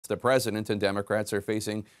The president and Democrats are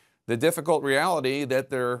facing the difficult reality that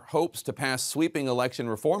their hopes to pass sweeping election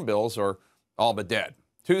reform bills are all but dead.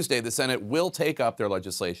 Tuesday, the Senate will take up their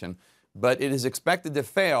legislation, but it is expected to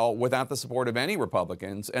fail without the support of any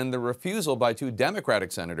Republicans and the refusal by 2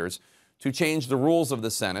 Democratic senators to change the rules of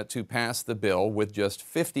the Senate to pass the bill with just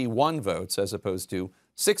 51 votes as opposed to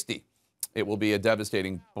 60. It will be a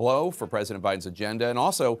devastating blow for President Biden's agenda and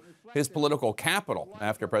also his political capital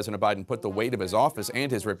after President Biden put the weight of his office and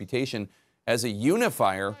his reputation as a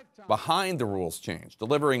unifier behind the rules change,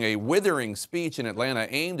 delivering a withering speech in Atlanta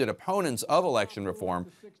aimed at opponents of election reform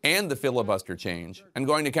and the filibuster change, and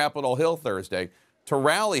going to Capitol Hill Thursday to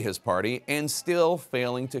rally his party and still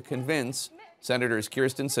failing to convince Senators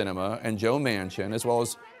Kyrsten Sinema and Joe Manchin, as well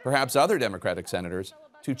as perhaps other Democratic senators,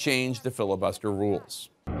 to change the filibuster rules.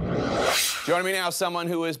 Joining me now, someone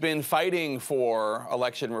who has been fighting for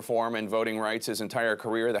election reform and voting rights his entire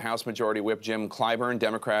career, the House Majority Whip Jim Clyburn,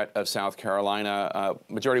 Democrat of South Carolina.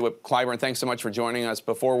 Majority Whip Clyburn, thanks so much for joining us.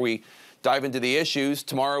 Before we dive into the issues,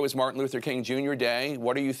 tomorrow is Martin Luther King Jr. Day.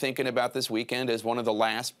 What are you thinking about this weekend as one of the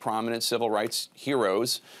last prominent civil rights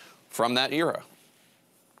heroes from that era?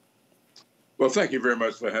 Well, thank you very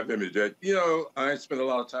much for having me, Judge. You know, I spent a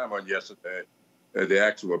lot of time on yesterday, the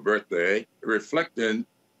actual birthday, reflecting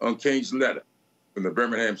on King's letter from the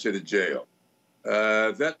Birmingham City Jail.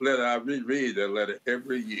 That letter, I reread that letter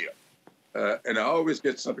every year, and I always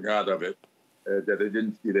get something out of it that I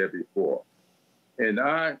didn't see there before. And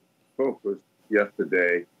I focused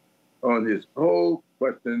yesterday on this whole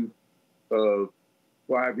question of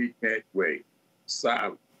why we can't wait,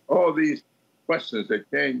 silence, all these questions that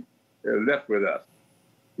King left with us.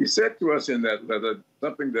 He said to us in that letter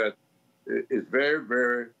something that is very,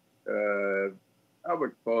 very, I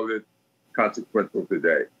would call it consequential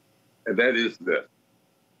today, and that is this: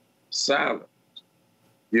 silence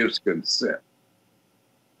gives consent.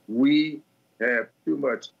 We have too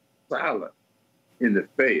much silence in the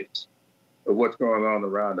face of what's going on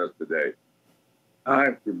around us today. I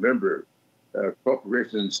remember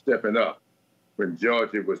corporations stepping up when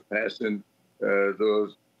Georgia was passing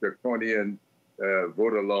those draconian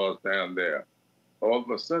voter laws down there. All of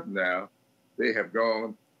a sudden now, they have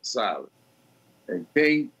gone silent. And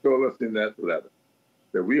King told us in that letter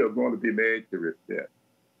that we are going to be made to repent,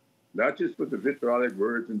 not just for the vitriolic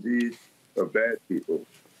words and deeds of bad people,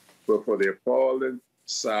 but for the appalling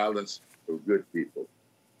silence of good people.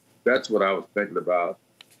 That's what I was thinking about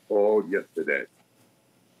all yesterday.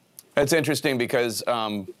 That's interesting because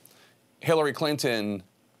Hillary Clinton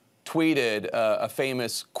tweeted a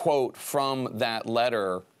famous quote from that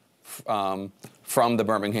letter from the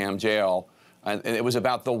Birmingham jail, and it was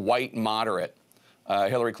about the white moderate.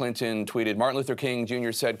 Hillary Clinton tweeted, Martin Luther King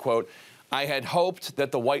Jr. said, quote, "I had hoped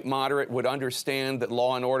that the white moderate would understand that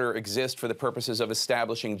law and order exist for the purposes of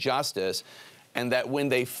establishing justice, and that when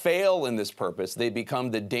they fail in this purpose, they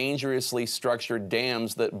become the dangerously structured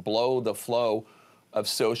dams that blow the flow of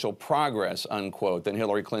social progress," unquote. Then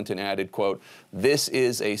Hillary Clinton added, quote, "This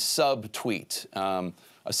is a subtweet."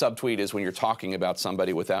 A subtweet is when you're talking about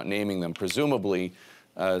somebody without naming them. Presumably,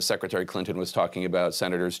 Secretary Clinton was talking about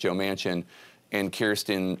Senators Joe Manchin and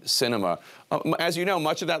Kyrsten Sinema. As you know,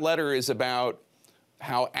 much of that letter is about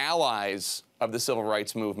how allies of the civil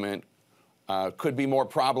rights movement could be more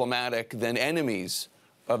problematic than enemies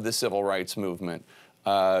of the civil rights movement,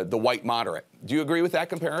 the white moderate. Do you agree with that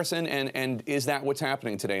comparison? And is that what's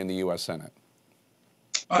happening today in the U.S. Senate?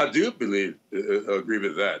 I do agree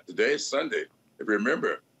with that. Today is Sunday. If you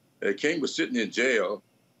remember, King was sitting in jail.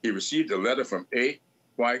 He received a letter from 8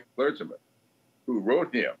 white clergymen who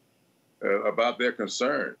wrote him about their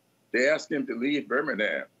concern. They asked him to leave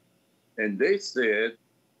Birmingham, and they said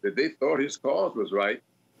that they thought his cause was right,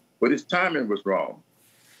 but his timing was wrong.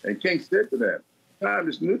 And King said to them, time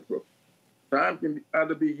is neutral. Time can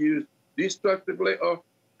either be used destructively or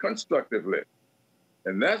constructively.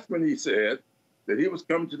 And that's when he said that he was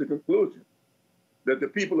coming to the conclusion that the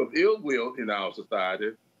people of ill will in our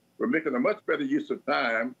society were making a much better use of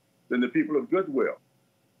time than the people of goodwill.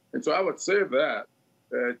 And so I would say that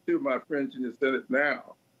to my friends in the Senate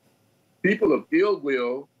now. People of ill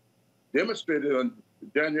will demonstrated on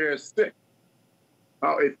January 6th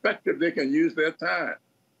how effective they can use their time.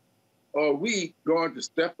 Are we going to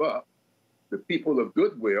step up, the people of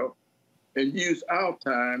goodwill, and use our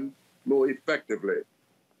time more effectively?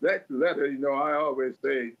 That letter, you know, I always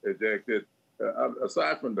say, Jack, that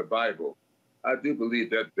aside from the Bible, I do believe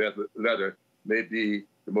that that letter may be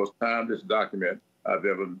the most timeless document I've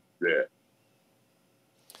ever read.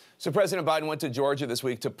 So President Biden went to Georgia this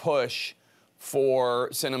week to push for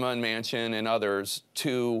Sinema and Manchin and others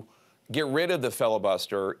to get rid of the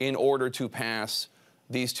filibuster in order to pass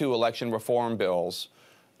these two election reform bills,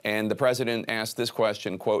 and the president asked this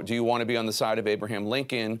question, quote, do you want to be on the side of Abraham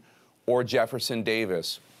Lincoln or Jefferson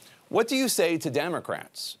Davis? What do you say to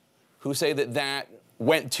Democrats who say that that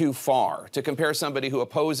went too far, to compare somebody who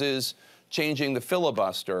opposes changing the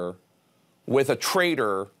filibuster with a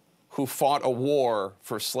traitor who fought a war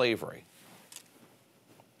for slavery?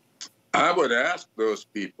 I would ask those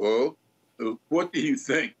people, what do you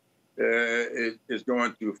think is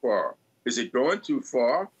going too far? Is it going too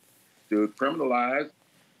far to criminalize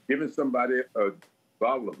giving somebody a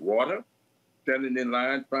bottle of water, standing in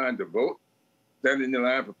line trying to vote, standing in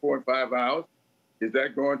line for 4 and 5 hours? Is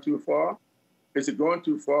that going too far? Is it going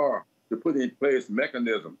too far to put in place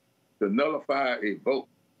mechanisms to nullify a vote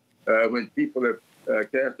when people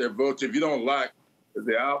have cast their votes? If you don't like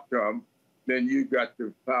the outcome, then you've got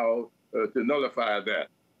the power to nullify that.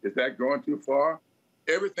 Is that going too far?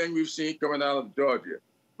 Everything we've seen coming out of Georgia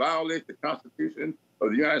violates the Constitution of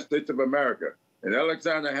the United States of America. And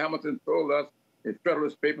Alexander Hamilton told us in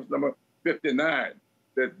Federalist Papers number 59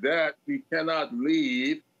 that we cannot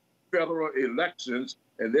leave federal elections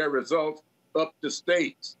and their results up to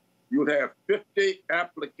states. You would have 50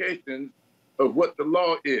 applications of what the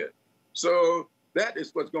law is. So that is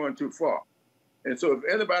what's going too far. And so if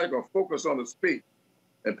anybody going to focus on the speech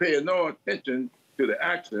and pay no attention to the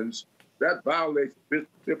actions, that violates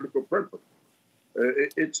biblical principle.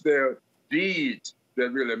 It's their deeds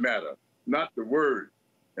that really matter, not the words.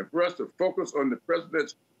 And for us to focus on the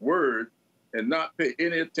president's words and not pay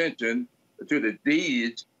any attention to the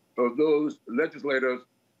deeds of those legislators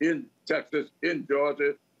in Texas, in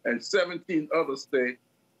Georgia, and 17 other states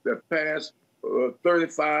that passed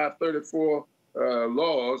 35, 34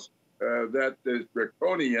 laws that is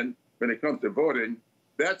draconian when it comes to voting,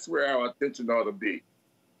 that's where our attention ought to be.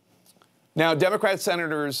 Now, Democrat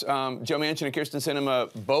Senators Joe Manchin and Kyrsten Sinema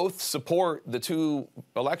both support the two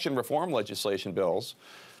election reform legislation bills.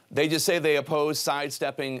 They just say they oppose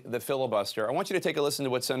sidestepping the filibuster. I want you to take a listen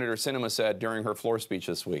to what Senator Sinema said during her floor speech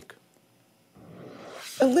this week.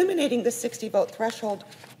 Eliminating the 60-vote threshold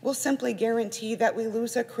will simply guarantee that we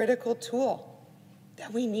lose a critical tool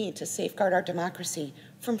that we need to safeguard our democracy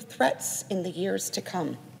from threats in the years to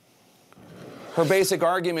come. Her basic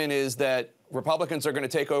argument is that Republicans are going to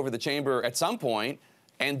take over the chamber at some point,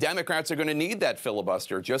 and Democrats are going to need that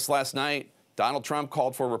filibuster. Just last night, Donald Trump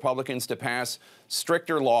called for Republicans to pass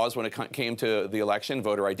stricter laws when it came to the election,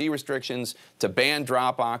 voter ID restrictions, to ban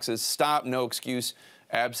drop boxes, stop no-excuse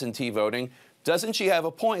absentee voting. Doesn't she have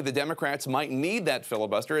a point? The Democrats might need that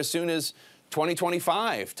filibuster as soon as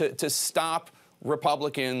 2025 to stop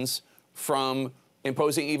Republicans from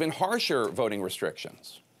imposing even harsher voting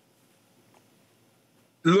restrictions.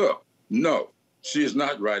 Look, no, she is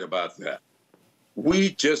not right about that.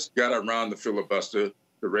 We just got around the filibuster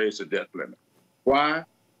to raise the debt limit. Why?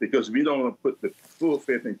 Because we don't want to put the full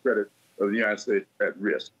faith and credit of the United States at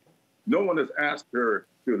risk. No one has asked her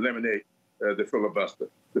to eliminate the filibuster.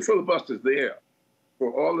 The filibuster is there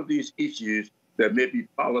for all of these issues that may be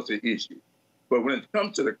policy issues. But when it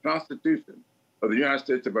comes to the Constitution of the United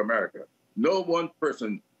States of America, no one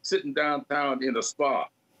person sitting downtown in a spa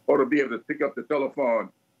ought to be able to pick up the telephone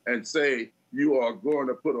and say, you are going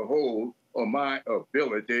to put a hold on my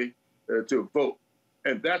ability to vote.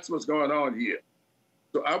 And that's what's going on here.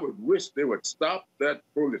 So I would wish they would stop that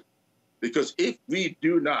foolishness, because if we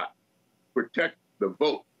do not protect the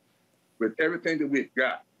vote with everything that we've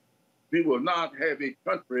got, we will not have a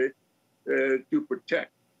country to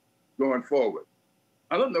protect going forward.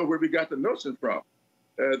 I don't know where we got the notion from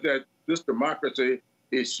that this democracy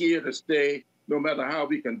is here to stay no matter how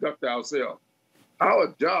we conduct ourselves.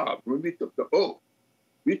 Our job, when we took the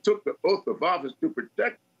oath of office to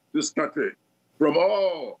protect this country from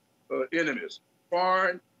all enemies,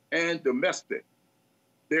 foreign and domestic.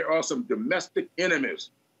 There are some domestic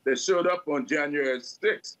enemies that showed up on January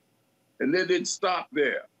 6th, and they didn't stop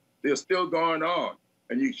there. They're still going on.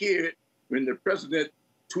 And you hear it when the president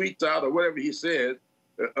tweets out or whatever he says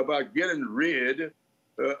about getting rid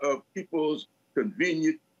of people's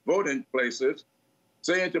convenient voting places,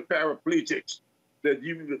 saying to paraplegics that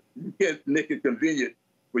you can't make it convenient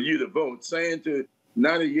for you to vote, saying to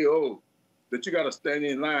 90-year-olds that you got to stand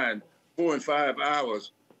in line 4 and 5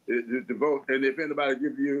 hours to vote. And if anybody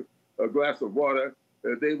gives you a glass of water,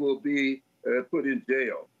 they will be put in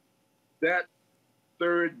jail. That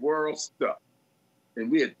third world stuff.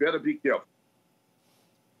 And we had better be careful.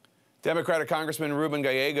 Democratic Congressman Ruben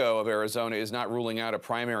Gallego of Arizona is not ruling out a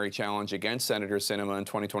primary challenge against Senator Sinema in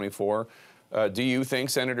 2024. Do you think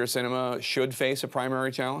Senator Sinema should face a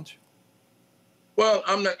primary challenge? Well,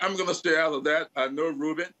 I'm going to stay out of that. I know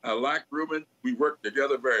Ruben. I like Ruben. We work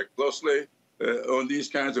together very closely. on these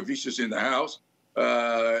kinds of issues in the House.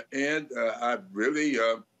 I've really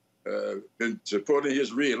been supporting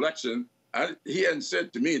his reelection. He hadn't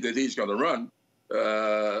said to me that he's going to run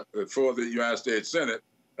for the United States Senate.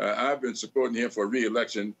 I've been supporting him for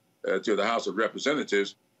reelection to the House of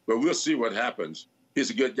Representatives, but we'll see what happens. He's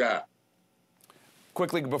a good guy.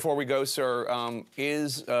 Quickly before we go, sir,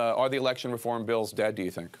 are the election reform bills dead, do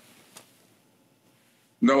you think?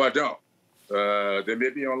 No, I don't. They may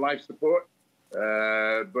be on life support,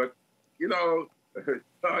 but, you know,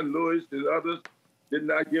 John Lewis and others did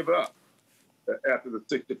not give up after the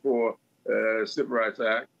 64 Civil Rights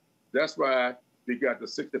Act. That's why we got the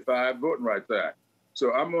 65 Voting Rights Act.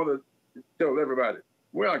 So I'm going to tell everybody,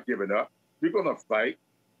 we aren't giving up. We're going to fight,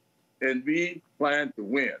 and we plan to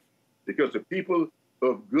win, because the people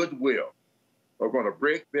of goodwill are going to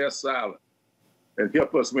break their silence and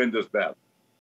help us win this battle.